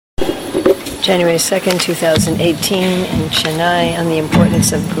January 2nd, 2018 in Chennai on the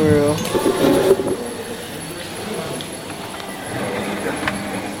importance of Guru.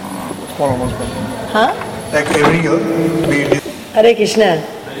 Huh? Like every year, we do. Hare Krishna.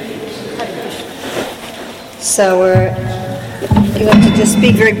 So we're going to just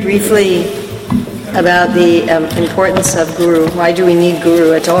speak very briefly about the importance of Guru. Why do we need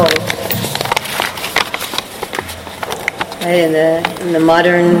Guru at all? Right, in the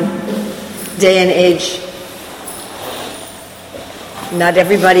modern day and age, not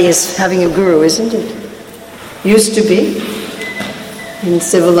everybody is having a Guru, isn't it? Used to be. In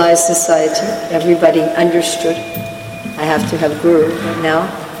civilized society, everybody understood, I have to have Guru. But now,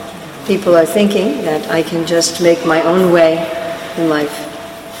 people are thinking that I can just make my own way in life.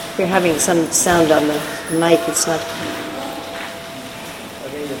 We're having some sound on the mic, it's not...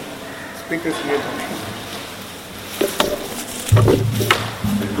 Speakers here.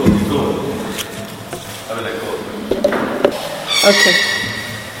 Okay.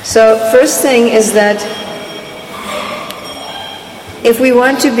 So, first thing is that if we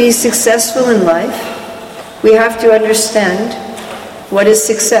want to be successful in life, we have to understand what is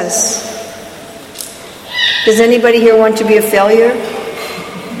success. Does anybody here want to be a failure?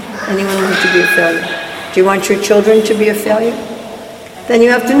 Anyone want to be a failure? Do you want your children to be a failure? Then you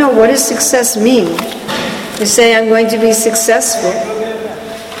have to know, what does success mean? You say, I'm going to be successful.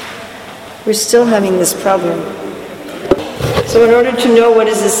 We're still having this problem. So in order to know what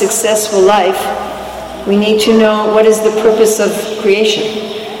is a successful life, we need to know what is the purpose of creation.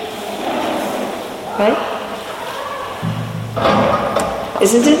 Right?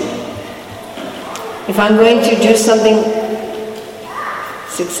 Isn't it? If I'm going to do something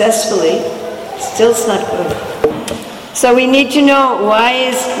successfully, still it's not good. So we need to know why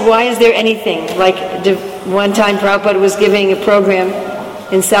is there anything? Like one time Prabhupada was giving a program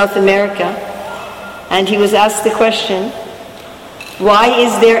in South America, and he was asked the question, why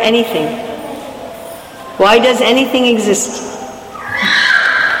is there anything? Why does anything exist?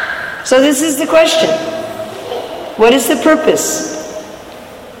 So this is the question. What is the purpose?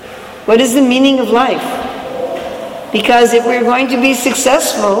 What is the meaning of life? Because if we're going to be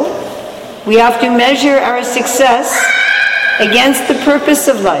successful, we have to measure our success against the purpose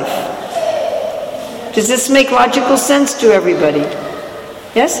of life. Does this make logical sense to everybody?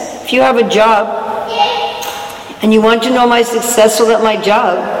 Yes? If you have a job and you want to know, am I successful at my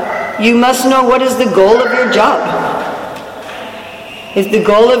job? You must know what is the goal of your job. If the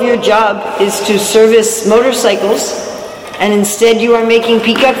goal of your job is to service motorcycles, and instead you are making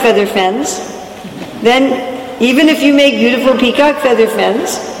peacock feather fans, then even if you make beautiful peacock feather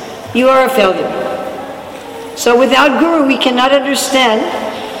fans, you are a failure. So without Guru, we cannot understand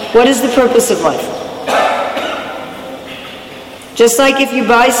what is the purpose of life. Just like if you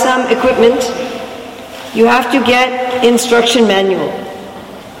buy some equipment, you have to get instruction manual.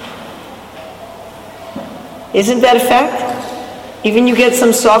 Isn't that a fact? Even you get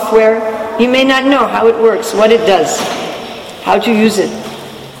some software, you may not know how it works, what it does, how to use it.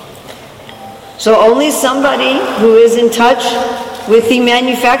 So only somebody who is in touch with the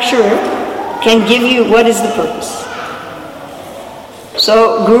manufacturer can give you what is the purpose.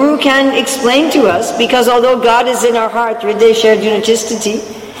 So Guru can explain to us, because although God is in our heart, Hriday Arjuna Chistati,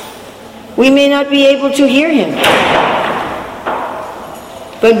 we may not be able to hear Him.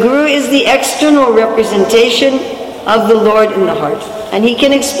 But Guru is the external representation of the Lord in the heart. And He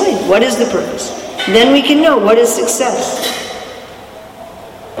can explain what is the purpose. Then we can know what is success.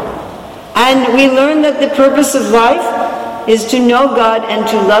 And we learn that the purpose of life is to know God and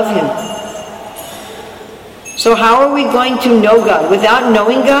to love Him. So how are we going to know God? Without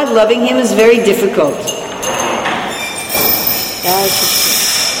knowing God, loving Him is very difficult.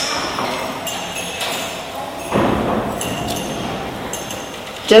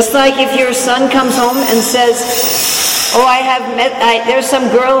 Just like if your son comes home and says, oh, there's some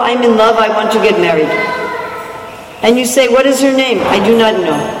girl, I'm in love, I want to get married. And you say, what is her name? I do not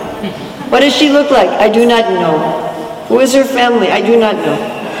know. What does she look like? I do not know. Who is her family? I do not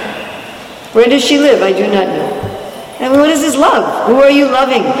know. Where does she live? I do not know. And what is this love? Who are you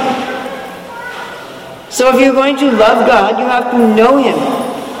loving? So if you're going to love God, you have to know Him.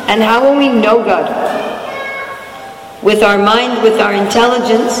 And how will we know God? With our mind, with our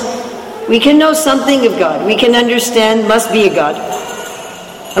intelligence, we can know something of God. We can understand must be a God.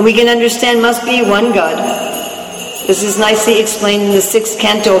 And we can understand must be one God. This is nicely explained in the 6th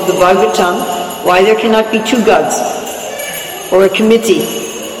canto of the Bhagavatam, why there cannot be two gods, or a committee.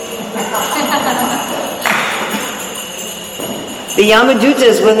 The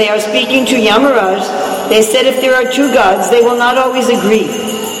Yamadutas, when they are speaking to Yamaraj, they said if there are two gods, they will not always agree.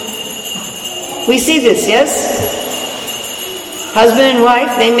 We see this, yes? Husband and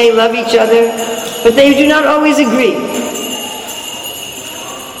wife, they may love each other, but they do not always agree.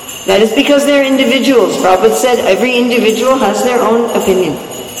 That is because they're individuals. Prabhupada said every individual has their own opinion.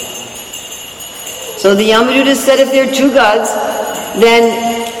 So the Yamaduta said if there are two gods, then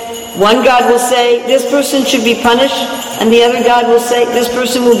one God will say, this person should be punished, and the other God will say, this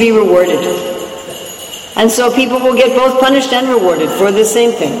person will be rewarded. And so people will get both punished and rewarded for the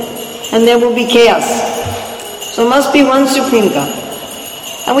same thing. And there will be chaos. So it must be one Supreme God.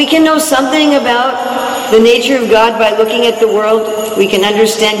 And we can know something about the nature of God by looking at the world. We can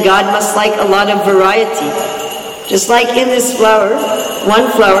understand God must like a lot of variety. Just like in this flower, one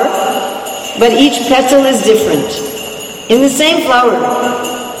flower, but each petal is different. In the same flower,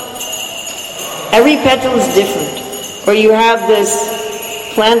 every petal is different. Or you have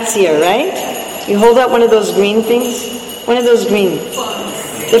this plants here, right? You hold up one of those green things. One of those green.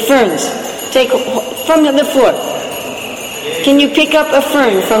 The ferns. Take from the floor. Can you pick up a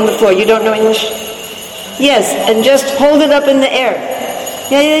fern from the floor? You don't know English? Yes, and just hold it up in the air.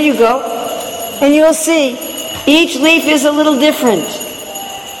 Yeah, there you go. And you'll see, each leaf is a little different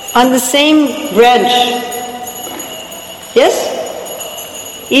on the same branch. Yes?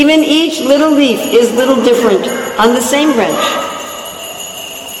 Even each little leaf is little different on the same branch.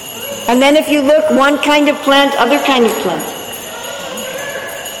 And then if you look, one kind of plant, other kind of plant.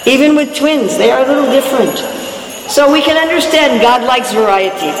 Even with twins, they are a little different. So we can understand God likes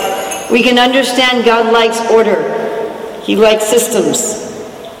variety. We can understand God likes order. He likes systems.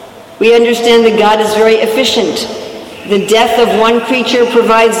 We understand that God is very efficient. The death of one creature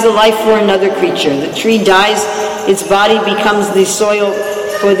provides the life for another creature. The tree dies, its body becomes the soil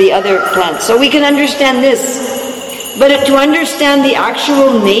for the other plant. So we can understand this. But to understand the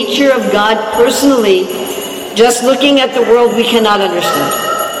actual nature of God personally, just looking at the world, we cannot understand.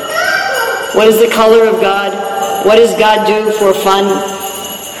 What is the color of God? What does God do for fun?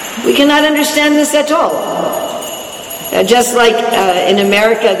 We cannot understand this at all. Just like in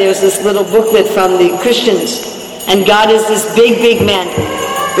America, there's this little booklet from the Christians, and God is this big, big man,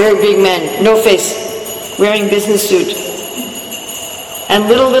 very big man, no face, wearing business suit. And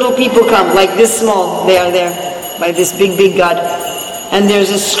little people come, like this small, they are there, by this big, big God. And there's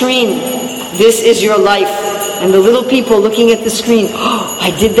a screen, this is your life. And the little people looking at the screen, oh,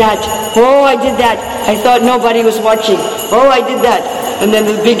 I did that. Oh, I did that. I thought nobody was watching. Oh, I did that. And then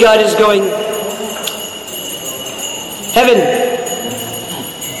the big God is going, heaven,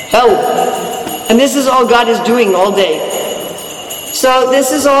 hell. And this is all God is doing all day. So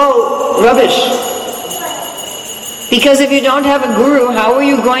this is all rubbish. Because if you don't have a guru, how are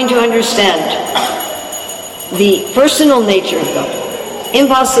you going to understand the personal nature of God?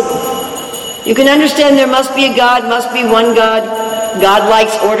 Impossible. You can understand there must be a God, must be one God. God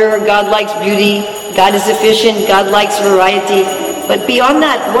likes order, God likes beauty, God is efficient, God likes variety. But beyond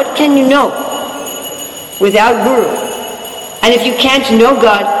that, what can you know without guru? And if you can't know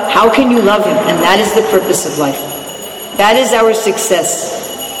God, how can you love Him? And that is the purpose of life. That is our success.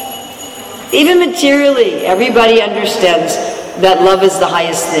 Even materially, everybody understands that love is the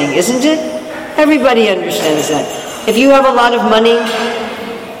highest thing, isn't it? Everybody understands that. If you have a lot of money,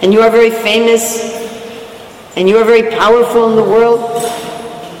 and you are very famous, and you are very powerful in the world,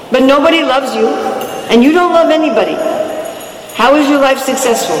 but nobody loves you, and you don't love anybody, how is your life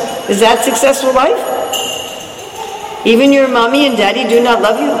successful? Is that successful life? Even your mommy and daddy do not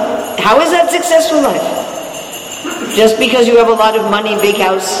love you? How is that successful life? Just because you have a lot of money, big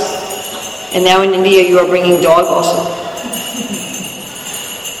house, and now in India you are bringing dog also.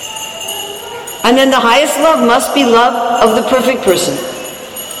 And then the highest love must be love of the perfect person.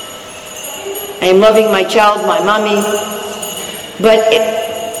 I am loving my child, my mommy. But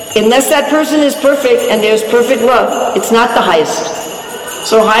unless that person is perfect and there's perfect love, it's not the highest.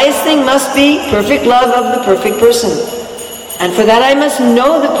 So highest thing must be perfect love of the perfect person. And for that I must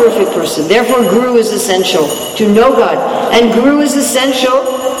know the perfect person. Therefore Guru is essential, to know God. And Guru is essential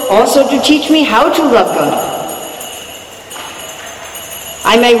also to teach me how to love God.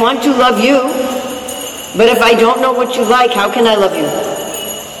 I may want to love you, but if I don't know what you like, how can I love you?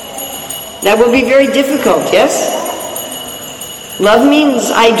 That will be very difficult, yes? Love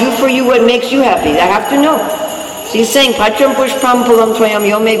means I do for you what makes you happy. I have to know. So he's saying, Patram pushpam pulam tvayam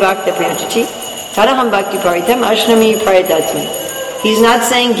yome bhakta priyanchachi taraham bhakti paritam ashnami prayatatmi. He's not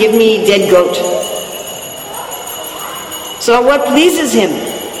saying, give me dead goat. So what pleases him?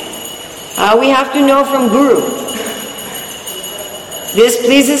 We have to know from Guru. This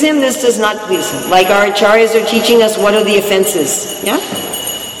pleases him, this does not please him. Like our acharyas are teaching us what are the offenses. Yeah?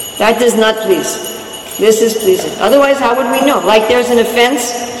 That does not please. This is pleasing. Otherwise, how would we know? Like there's an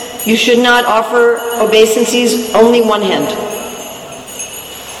offense you should not offer obeisances only one hand.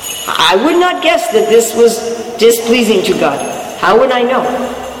 I would not guess that this was displeasing to God. How would I know?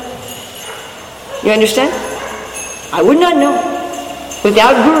 You understand? I would not know.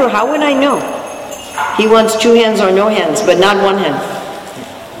 Without Guru, how would I know? He wants two hands or no hands, but not one hand.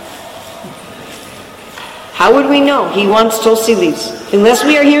 How would we know? He wants tulsi leaves. Unless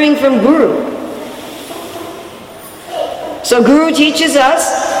we are hearing from Guru. So Guru teaches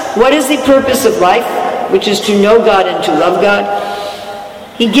us what is the purpose of life, which is to know God and to love God.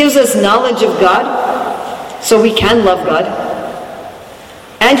 He gives us knowledge of God, so we can love God.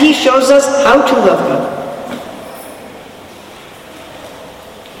 And He shows us how to love God.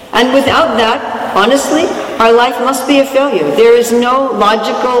 And without that, honestly, our life must be a failure. There is no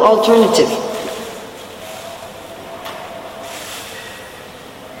logical alternative.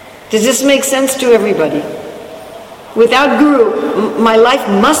 Does this make sense to everybody? Without Guru, my life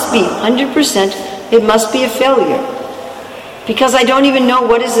must be 100%, it must be a failure. Because I don't even know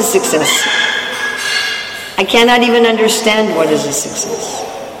what is a success. I cannot even understand what is a success.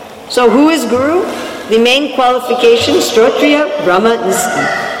 So who is Guru? The main qualification, Strotriya Brahma Nistam.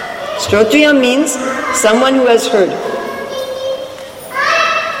 Strotriya means someone who has heard.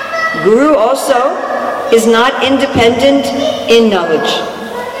 Guru also is not independent in knowledge.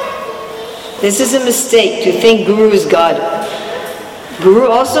 This is a mistake to think Guru is God. Guru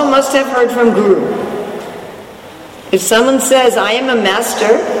also must have heard from Guru. If someone says, I am a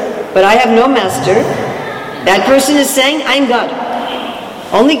master, but I have no master, that person is saying, I am God.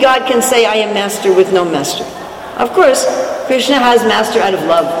 Only God can say, I am master with no master. Of course, Krishna has master out of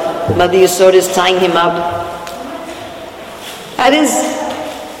love. Mother Yasoda is tying him up. That is,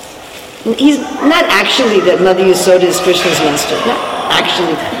 he's not actually that Mother Yasoda is Krishna's master. Not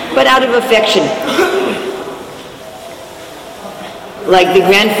actually, but out of affection. Like the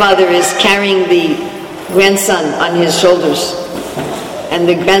grandfather is carrying the grandson on his shoulders. And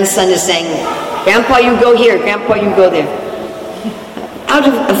the grandson is saying, Grandpa, you go here. Grandpa, you go there. Out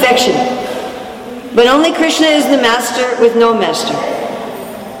of affection. But only Krishna is the master with no master.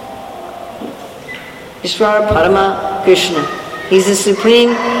 Ishvara Parama Krishna. He's the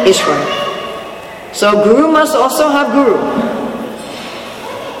supreme Ishvara. So Guru must also have Guru.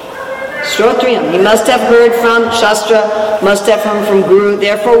 Strotriyam. He must have heard from Shastra, must have heard from Guru.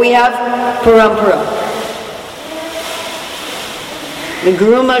 Therefore we have Parampara. The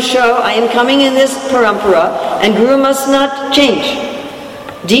Guru must show, I am coming in this Parampara, and Guru must not change.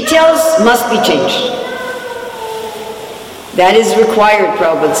 Details must be changed. That is required,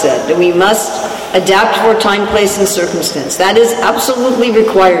 Prabhupada said, that we must adapt for time, place, and circumstance. That is absolutely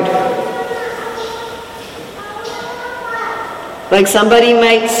required. Like somebody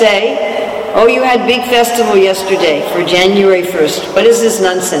might say, oh, you had big festival yesterday for January 1st. What is this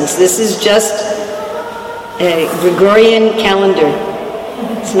nonsense? This is just a Gregorian calendar.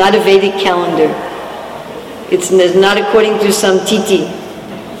 It's not a Vedic calendar. It's not according to some Titi.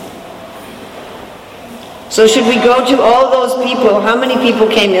 So should we go to all those people? How many people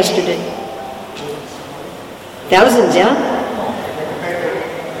came yesterday? Thousands, yeah?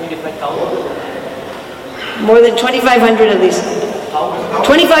 More than 2,500 at least.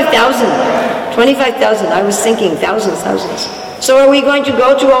 25,000. 25,000. I was thinking thousands. So are we going to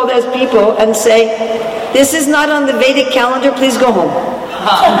go to all those people and say, this is not on the Vedic calendar, please go home.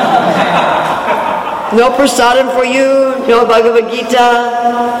 No prasadam for you, no Bhagavad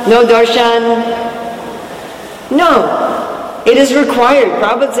Gita, no darshan. No, it is required.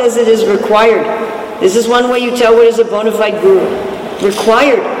 Prabhupada says it is required. This is one way you tell what is a bona fide guru.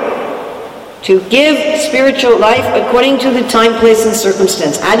 Required to give spiritual life according to the time, place, and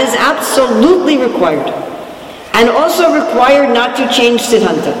circumstance. That is absolutely required. And also required not to change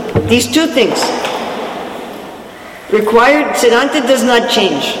Siddhanta. These two things. Required, Siddhanta does not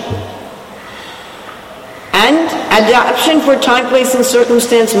change. And adaptation for time, place, and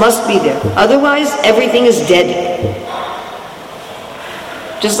circumstance must be there. Otherwise, everything is dead.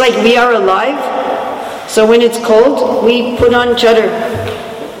 Just like we are alive, so when it's cold, we put on chadar.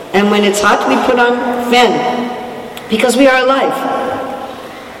 And when it's hot, we put on fan. Because we are alive.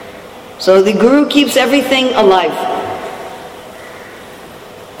 So the Guru keeps everything alive.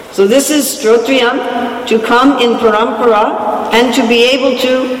 So this is Strotriyam, to come in Parampara and to be able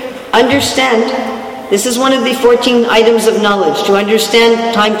to understand. This is one of the 14 items of knowledge, to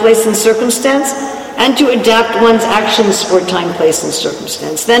understand time, place, and circumstance, and to adapt one's actions for time, place, and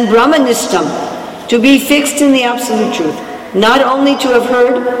circumstance. Then Brahmanistam, to be fixed in the absolute truth, not only to have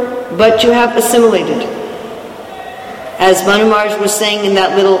heard, but to have assimilated. As Manu Maharaj was saying in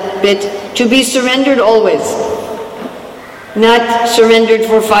that little bit, to be surrendered always. not surrendered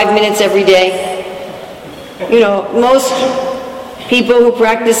for 5 minutes every day. Most people who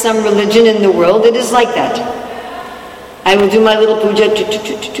practice some religion in the world, it is like that. I will do my little puja,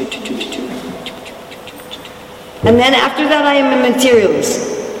 and then after that I am a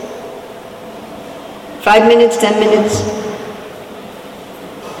materialist. 5 minutes, 10 minutes.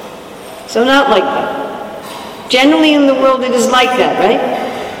 So not like that. Generally in the world it is like that, right?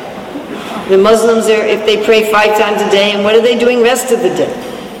 The Muslims, if they pray 5 times a day, and what are they doing rest of the day?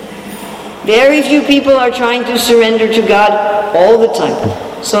 Very few people are trying to surrender to God all the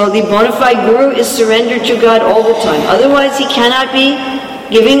time. So the bona fide guru is surrendered to God all the time. Otherwise he cannot be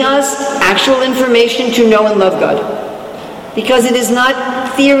giving us actual information to know and love God. Because it is not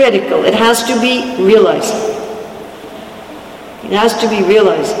theoretical, it has to be realized. It has to be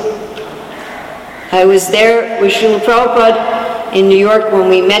realized. I was there with Srila Prabhupada in New York when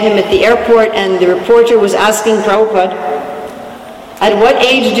we met him at the airport, and the reporter was asking Prabhupada, at what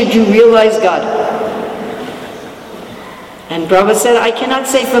age did you realize God? And Prabhupada said, I cannot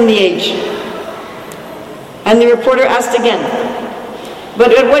say from the age. And the reporter asked again,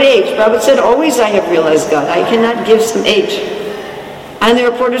 but at what age? Prabhupada said, always I have realized God. I cannot give some age. And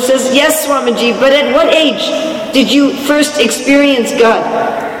the reporter says, yes, Swamiji, but at what age did you first experience God?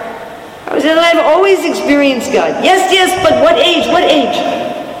 I said, I've always experienced God. Yes, but what age? What age?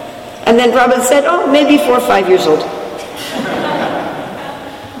 And then Prabhupada said, maybe 4 or 5 years old.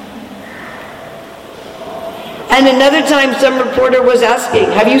 And another time some reporter was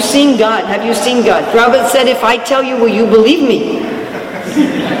asking, have you seen God? Have you seen God? Prabhupada said, if I tell you, will you believe me?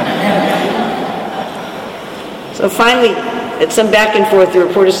 So finally, at some back and forth, the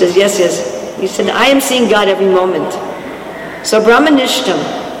reporter says, yes. He said, I am seeing God every moment. So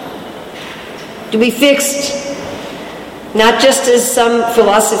Brahmanishtam, to be fixed, not just as some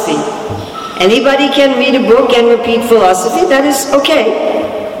philosophy. Anybody can read a book and repeat philosophy, that is okay.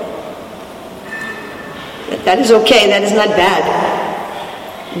 That is okay, that is not bad.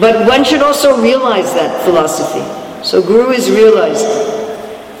 But one should also realize that philosophy. So Guru is realized.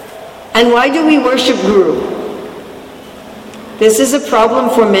 And why do we worship Guru? This is a problem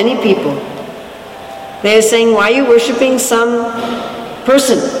for many people. They are saying, why are you worshipping some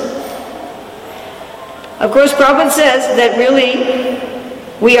person? Of course, Prabhupada says that really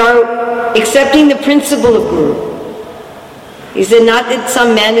we are accepting the principle of Guru. He said not that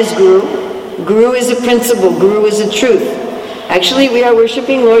some man is Guru. Guru is a principle. Guru is a truth. Actually, we are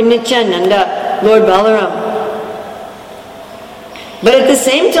worshipping Lord Nityananda, Lord Balaram. But at the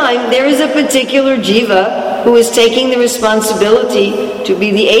same time, there is a particular jiva who is taking the responsibility to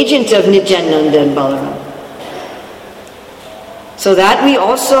be the agent of Nityananda and Balaram. So that we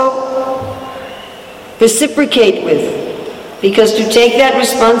also reciprocate with. Because to take that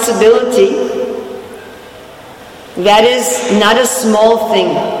responsibility, that is not a small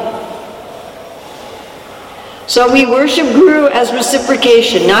thing. So we worship Guru as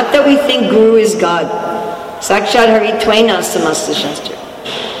reciprocation, not that we think Guru is God. Sakshat Hari Twaina Samasta Shastra.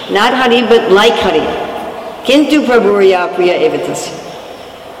 Not Hari, but like Hari. Kintu Prabhurya Priya Evatasya.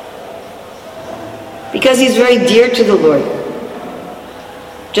 Because he's very dear to the Lord.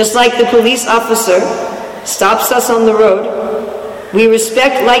 Just like the police officer stops us on the road, we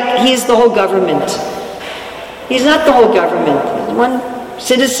respect like he's the whole government. He's not the whole government. He's one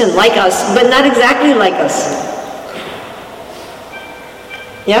citizen like us, but not exactly like us.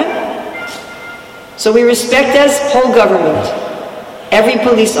 Yeah? So we respect as whole government. Every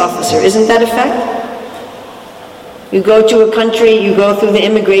police officer. Isn't that a fact? You go to a country, you go through the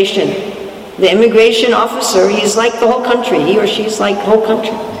immigration. The immigration officer, he's like the whole country. He or she's like the whole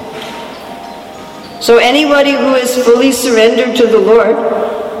country. So anybody who is fully surrendered to the Lord,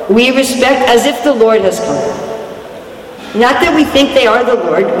 we respect as if the Lord has come. Not that we think they are the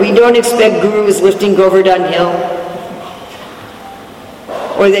Lord. We don't expect Guru is lifting Govardhan Hill.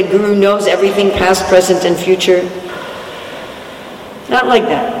 Or that Guru knows everything past, present, and future. Not like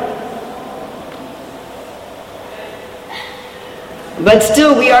that. But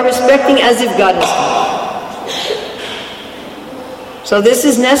still, we are respecting as if God has come. So this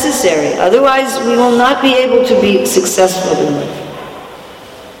is necessary. Otherwise, we will not be able to be successful in life.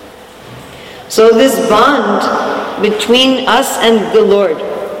 So this bond between us and the Lord,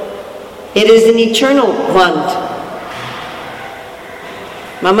 it is an eternal bond.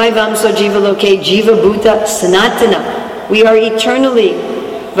 Mamai Vamso Jiva Loke Jiva Bhuta Sanatana. We are eternally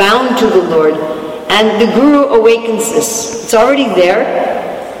bound to the Lord. And the Guru awakens this. It's already there.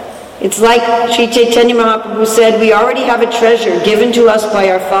 It's like Sri Chaitanya Mahaprabhu said, we already have a treasure given to us by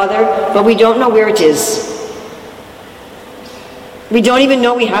our Father, but we don't know where it is. We don't even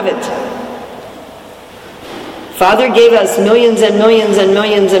know we have it. Father gave us millions and millions and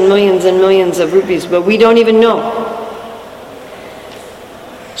millions and millions and millions of rupees, but we don't even know.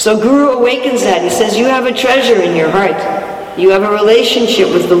 So Guru awakens that. He says, you have a treasure in your heart. You have a relationship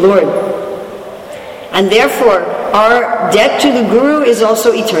with the Lord. And therefore, our debt to the Guru is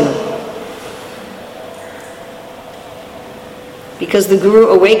also eternal. Because the Guru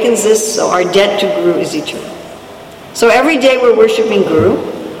awakens this, so our debt to Guru is eternal. So every day we're worshipping Guru,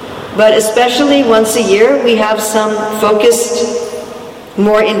 but especially once a year we have some focused,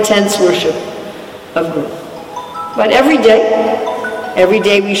 more intense worship of Guru. But every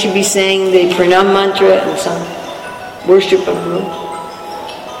day we should be saying the Pranam mantra and some worship of Guru.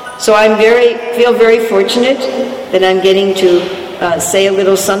 So I feel very fortunate that I'm getting to say a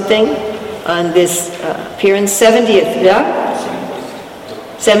little something on this appearance, 70th, yeah?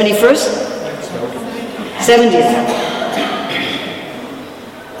 71st? 70th.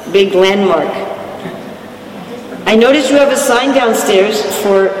 Big landmark. I noticed you have a sign downstairs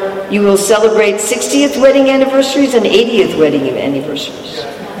for you will celebrate 60th wedding anniversaries and 80th wedding anniversaries.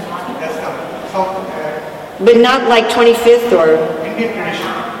 But not like 25th or...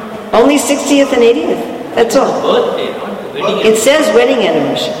 Only 60th and 80th. That's all. Birthday, not wedding. It says wedding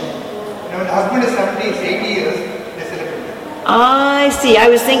anniversary. When the husband is 70, it's 80 years, they celebrate. I see. I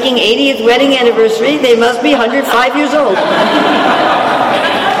was thinking 80th wedding anniversary. They must be 105 years old.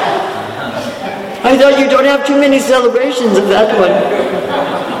 I thought you don't have too many celebrations of that one.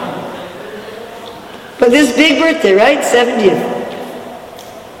 But this big birthday, right? 70th.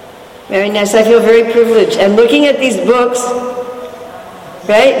 Very nice. I feel very privileged. And looking at these books,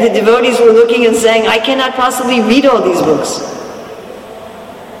 right? The devotees were looking and saying, I cannot possibly read all these books.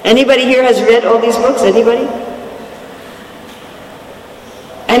 Anybody here has read all these books? Anybody?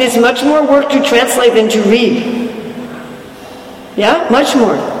 And it's much more work to translate than to read. Yeah? Much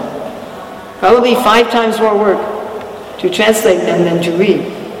more. Probably 5 times more work to translate them than to read.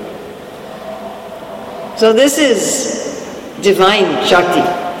 So this is divine Shakti.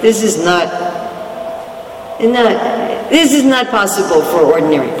 This is not possible for an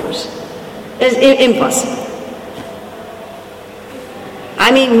ordinary person. It's impossible.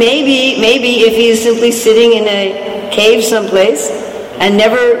 I mean, maybe if he is simply sitting in a cave someplace and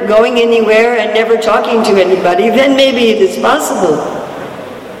never going anywhere and never talking to anybody, then maybe it is possible.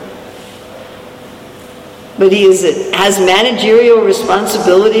 But he has managerial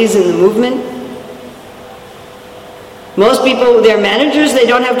responsibilities in the movement. Most people, they're managers, they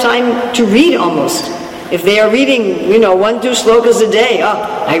don't have time to read almost. If they are reading, 1-2 slokas a day,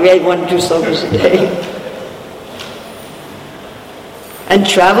 I read 1-2 slokas a day. And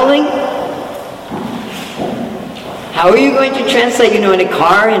traveling? How are you going to translate, in a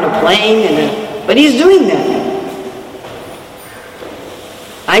car, in a plane, but he's doing that.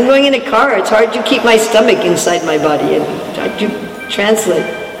 I'm going in a car, it's hard to keep my stomach inside my body and try to translate.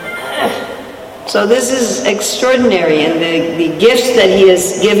 So this is extraordinary, and the gifts that he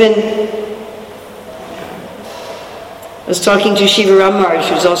has given. I was talking to Shiva Ram Maharaj,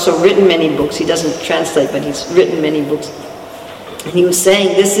 who's also written many books. He doesn't translate, but he's written many books. And he was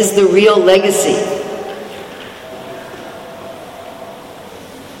saying, this is the real legacy.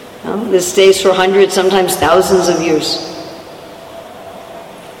 This stays for hundreds, sometimes thousands of years.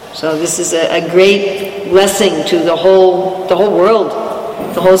 So this is a great blessing to the whole world,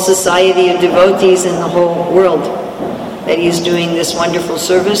 the whole society of devotees in the whole world, that he is doing this wonderful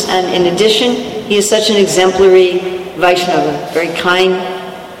service. And in addition, he is such an exemplary Vaishnava, very kind,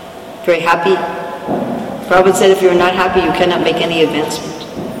 very happy. Prabhupada said, if you're not happy, you cannot make any advancement.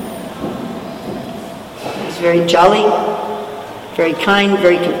 He's very jolly, very kind,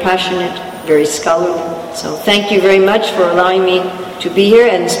 very compassionate, very scholarly. So thank you very much for allowing me to be here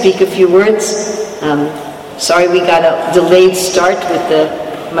and speak a few words. Sorry we got a delayed start with the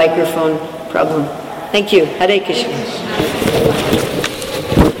microphone problem. Thank you. Hare Krishna.